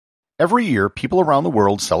Every year, people around the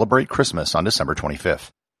world celebrate Christmas on December 25th.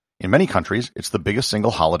 In many countries, it's the biggest single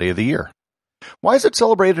holiday of the year. Why is it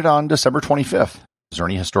celebrated on December 25th? Is there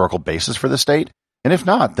any historical basis for this date? And if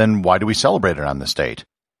not, then why do we celebrate it on this date?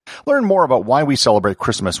 Learn more about why we celebrate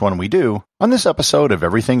Christmas when we do on this episode of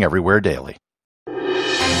Everything Everywhere Daily.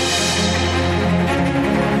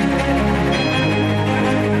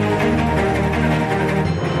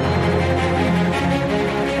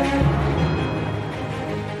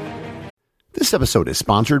 This episode is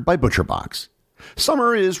sponsored by ButcherBox.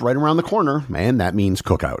 Summer is right around the corner, and that means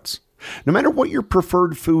cookouts. No matter what your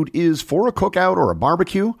preferred food is for a cookout or a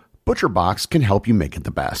barbecue, ButcherBox can help you make it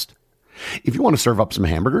the best. If you want to serve up some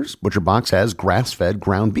hamburgers, ButcherBox has grass-fed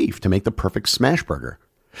ground beef to make the perfect smash burger.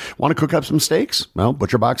 Want to cook up some steaks? Well,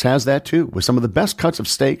 ButcherBox has that too, with some of the best cuts of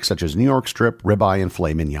steak such as New York strip, ribeye, and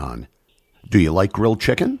filet mignon. Do you like grilled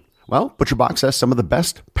chicken? Well, ButcherBox has some of the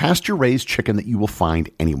best pasture-raised chicken that you will find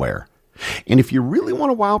anywhere. And if you really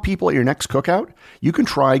want to wow people at your next cookout, you can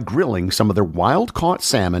try grilling some of their wild-caught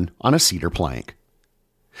salmon on a cedar plank.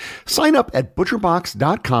 Sign up at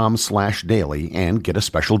butcherbox.com/daily and get a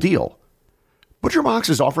special deal.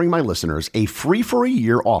 ButcherBox is offering my listeners a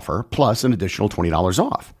free-for-a-year offer plus an additional $20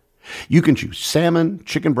 off. You can choose salmon,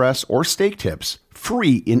 chicken breasts, or steak tips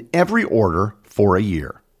free in every order for a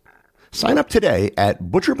year. Sign up today at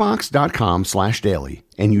butcherbox.com/daily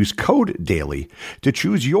and use code DAILY to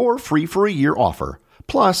choose your free-for-a-year offer,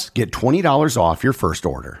 plus get $20 off your first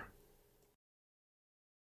order.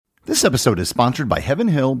 This episode is sponsored by Heaven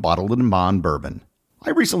Hill Bottled & Bond Bourbon. I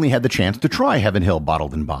recently had the chance to try Heaven Hill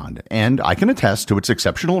Bottled & Bond, and I can attest to its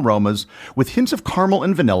exceptional aromas with hints of caramel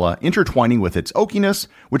and vanilla intertwining with its oakiness,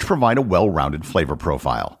 which provide a well-rounded flavor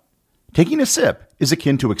profile. Taking a sip is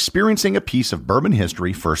akin to experiencing a piece of bourbon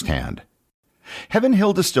history firsthand. Heaven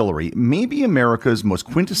Hill Distillery may be America's most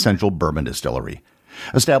quintessential bourbon distillery.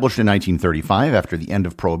 Established in 1935 after the end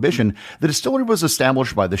of Prohibition, the distillery was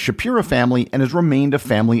established by the Shapira family and has remained a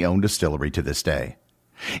family-owned distillery to this day.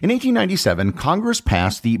 In 1897, Congress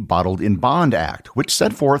passed the Bottled in Bond Act, which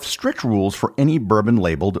set forth strict rules for any bourbon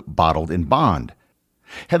labeled Bottled in Bond.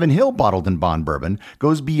 Heaven Hill Bottled in Bond Bourbon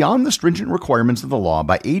goes beyond the stringent requirements of the law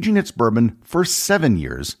by aging its bourbon for 7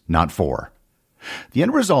 years, not 4. The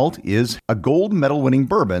end result is a gold medal-winning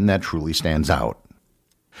bourbon that truly stands out.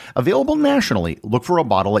 Available nationally, look for a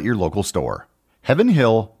bottle at your local store. Heaven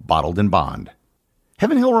Hill Bottled in Bond.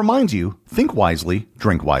 Heaven Hill reminds you, think wisely,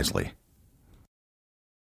 drink wisely.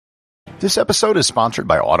 This episode is sponsored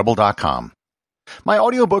by Audible.com. My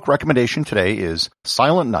audiobook recommendation today is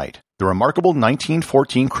Silent Night, The Remarkable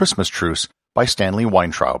 1914 Christmas Truce by Stanley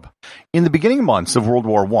Weintraub. In the beginning months of World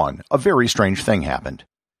War I, a very strange thing happened.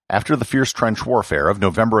 After the fierce trench warfare of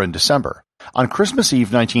November and December, on Christmas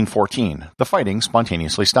Eve 1914, the fighting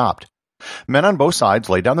spontaneously stopped. Men on both sides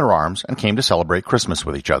laid down their arms and came to celebrate Christmas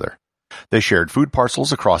with each other. They shared food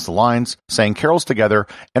parcels across the lines, sang carols together,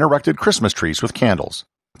 and erected Christmas trees with candles.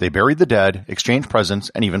 They buried the dead, exchanged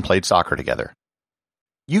presents, and even played soccer together.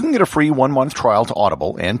 You can get a free 1-month trial to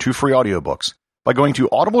Audible and 2 free audiobooks by going to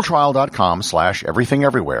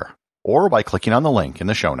audibletrial.com/everythingeverywhere or by clicking on the link in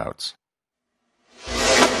the show notes.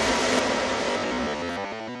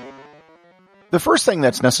 The first thing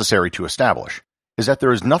that's necessary to establish is that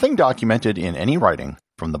there is nothing documented in any writing,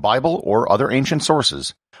 from the Bible or other ancient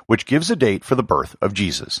sources, which gives a date for the birth of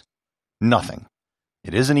Jesus. Nothing.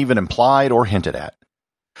 It isn't even implied or hinted at.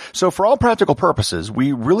 So for all practical purposes,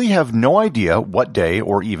 we really have no idea what day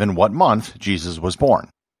or even what month Jesus was born.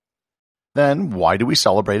 Then why do we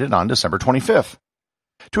celebrate it on December 25th?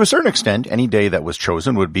 To a certain extent, any day that was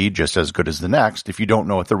chosen would be just as good as the next if you don't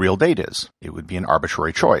know what the real date is. It would be an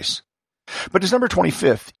arbitrary choice. But December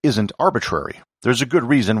 25th isn't arbitrary. There's a good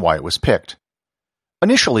reason why it was picked.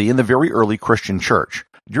 Initially, in the very early Christian church,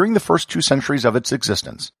 during the first 2 centuries of its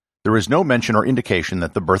existence, there is no mention or indication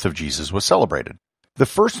that the birth of Jesus was celebrated. The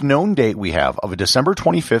first known date we have of a December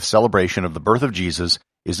 25th celebration of the birth of Jesus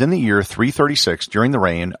is in the year 336 during the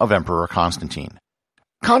reign of Emperor Constantine.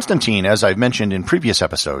 Constantine, as I've mentioned in previous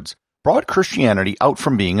episodes, brought Christianity out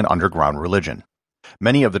from being an underground religion.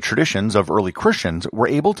 Many of the traditions of early Christians were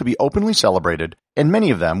able to be openly celebrated, and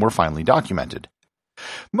many of them were finally documented.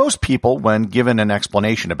 Most people, when given an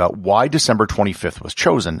explanation about why December 25th was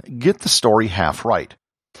chosen, get the story half right.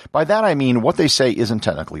 By that I mean what they say isn't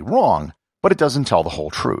technically wrong, but it doesn't tell the whole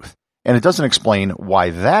truth, and it doesn't explain why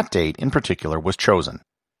that date in particular was chosen.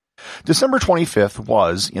 December 25th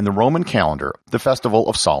was, in the Roman calendar, the festival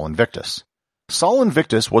of Sol Invictus. Sol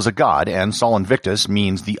Invictus was a god, and Sol Invictus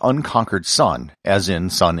means the unconquered sun, as in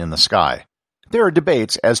sun in the sky. There are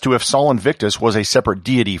debates as to if Sol Invictus was a separate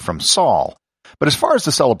deity from Saul, But as far as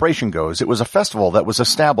the celebration goes, it was a festival that was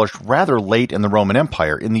established rather late in the Roman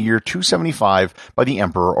Empire in the year 275 by the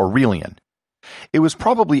Emperor Aurelian. It was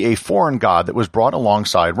probably a foreign god that was brought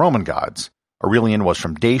alongside Roman gods. Aurelian was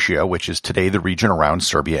from Dacia, which is today the region around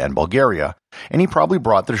Serbia and Bulgaria, and he probably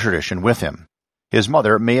brought the tradition with him. His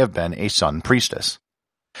mother may have been a sun priestess.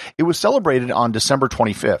 It was celebrated on December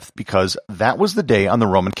 25th because that was the day on the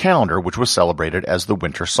Roman calendar which was celebrated as the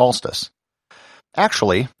winter solstice.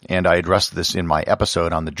 Actually, and I addressed this in my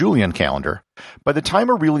episode on the Julian calendar, by the time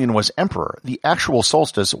Aurelian was emperor, the actual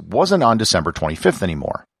solstice wasn't on December 25th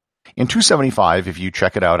anymore. In 275, if you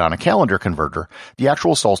check it out on a calendar converter, the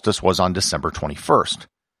actual solstice was on December 21st.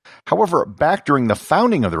 However, back during the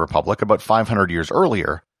founding of the Republic about 500 years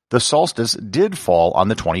earlier, the solstice did fall on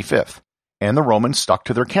the 25th, and the Romans stuck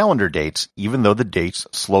to their calendar dates even though the dates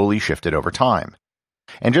slowly shifted over time.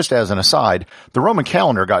 And just as an aside, the Roman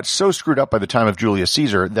calendar got so screwed up by the time of Julius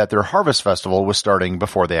Caesar that their harvest festival was starting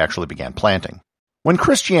before they actually began planting. When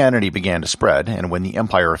Christianity began to spread, and when the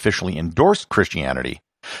empire officially endorsed Christianity,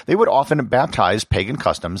 they would often baptize pagan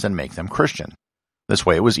customs and make them Christian. This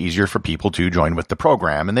way it was easier for people to join with the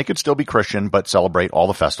program, and they could still be Christian but celebrate all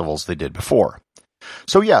the festivals they did before.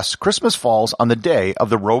 So yes, Christmas falls on the day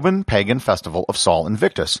of the Roman pagan festival of Sol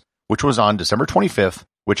Invictus, which was on December 25th,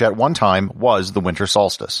 which at one time was the winter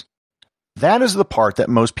solstice. That is the part that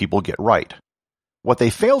most people get right. What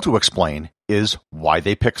they fail to explain is why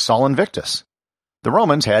they picked Sol Invictus. The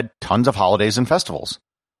Romans had tons of holidays and festivals.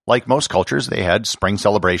 Like most cultures, they had spring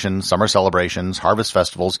celebrations, summer celebrations, harvest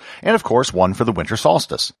festivals, and of course one for the winter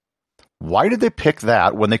solstice. Why did they pick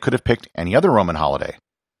that when they could have picked any other Roman holiday?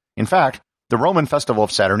 In fact, the Roman festival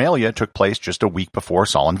of Saturnalia took place just a week before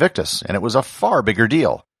Sol Invictus, and it was a far bigger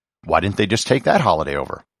deal. Why didn't they just take that holiday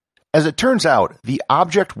over? As it turns out, the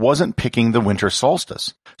object wasn't picking the winter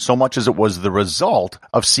solstice, so much as it was the result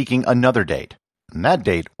of seeking another date, and that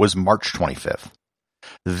date was March 25th.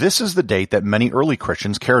 This is the date that many early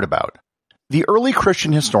Christians cared about. The early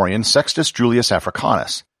Christian historian Sextus Julius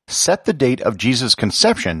Africanus set the date of Jesus'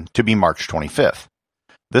 conception to be March 25th.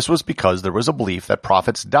 This was because there was a belief that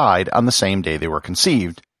prophets died on the same day they were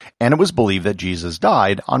conceived, and it was believed that Jesus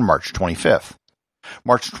died on March 25th.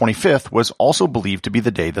 March 25th was also believed to be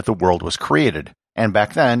the day that the world was created, and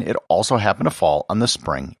back then it also happened to fall on the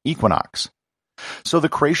spring equinox. So the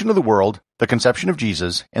creation of the world, the conception of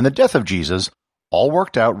Jesus, and the death of Jesus all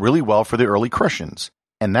worked out really well for the early Christians,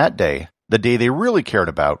 and that day, the day they really cared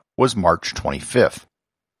about, was March 25th.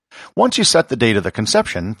 Once you set the date of the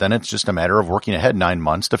conception, then it's just a matter of working ahead 9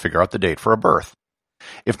 months to figure out the date for a birth.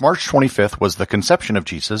 If March 25th was the conception of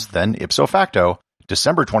Jesus, then ipso facto,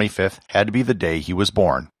 December 25th had to be the day he was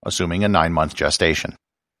born, assuming a 9-month gestation.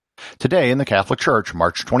 Today in the Catholic Church,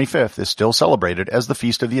 March 25th is still celebrated as the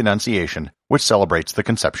Feast of the Annunciation, which celebrates the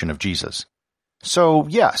conception of Jesus. So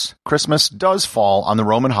yes, Christmas does fall on the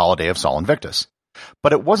Roman holiday of Sol Invictus,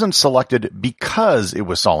 but it wasn't selected because it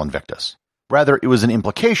was Sol Invictus. Rather, it was an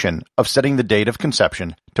implication of setting the date of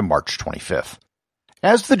conception to March 25th.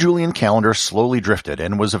 As the Julian calendar slowly drifted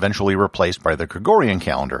and was eventually replaced by the Gregorian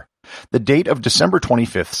calendar, the date of December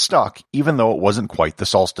 25th stuck even though it wasn't quite the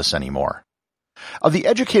solstice anymore. Of the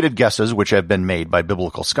educated guesses which have been made by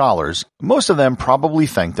biblical scholars, most of them probably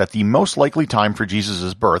think that the most likely time for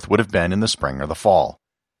Jesus' birth would have been in the spring or the fall.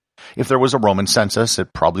 If there was a Roman census,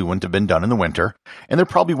 it probably wouldn't have been done in the winter, and there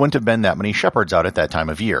probably wouldn't have been that many shepherds out at that time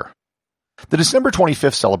of year. The December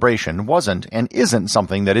 25th celebration wasn't and isn't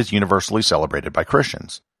something that is universally celebrated by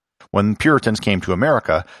Christians. When Puritans came to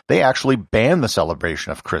America, they actually banned the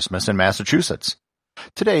celebration of Christmas in Massachusetts.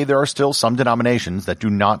 Today, there are still some denominations that do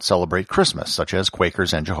not celebrate Christmas, such as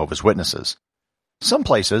Quakers and Jehovah's Witnesses. Some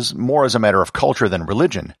places, more as a matter of culture than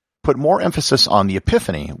religion, put more emphasis on the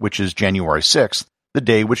Epiphany, which is January 6th, the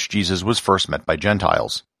day which Jesus was first met by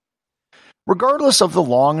Gentiles. Regardless of the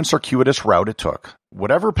long and circuitous route it took,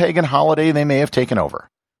 whatever pagan holiday they may have taken over,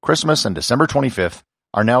 Christmas and December 25th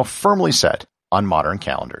are now firmly set on modern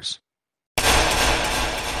calendars.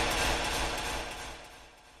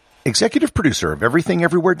 Executive producer of Everything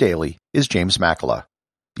Everywhere Daily is James Makala.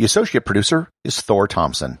 The associate producer is Thor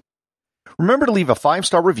Thompson. Remember to leave a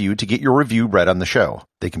 5-star review to get your review read on the show.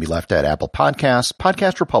 They can be left at Apple Podcasts,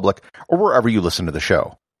 Podcast Republic, or wherever you listen to the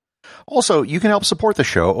show. Also, you can help support the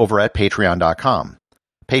show over at Patreon.com.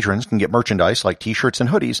 Patrons can get merchandise like t-shirts and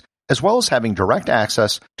hoodies, as well as having direct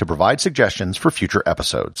access to provide suggestions for future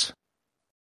episodes.